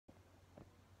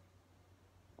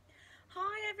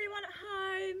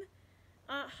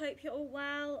Hope you're all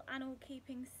well and all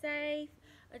keeping safe.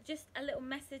 Just a little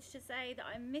message to say that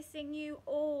I'm missing you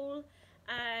all.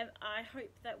 I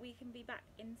hope that we can be back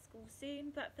in school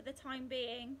soon, but for the time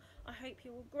being, I hope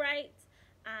you're all great,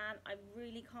 and I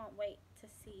really can't wait to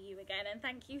see you again. And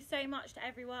thank you so much to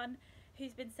everyone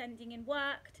who's been sending in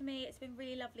work to me. It's been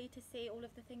really lovely to see all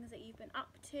of the things that you've been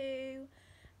up to.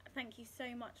 Thank you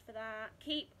so much for that.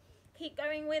 Keep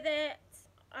going with it.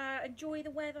 Enjoy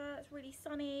the weather. It's really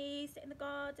sunny. Sit in the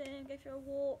garden, go for a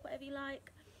walk, whatever you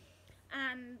like.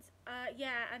 And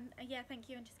yeah, thank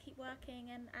you, and just keep working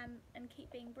and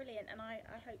keep being brilliant. And I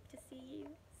hope to see you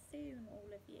soon, all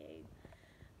of you.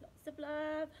 Lots of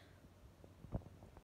love.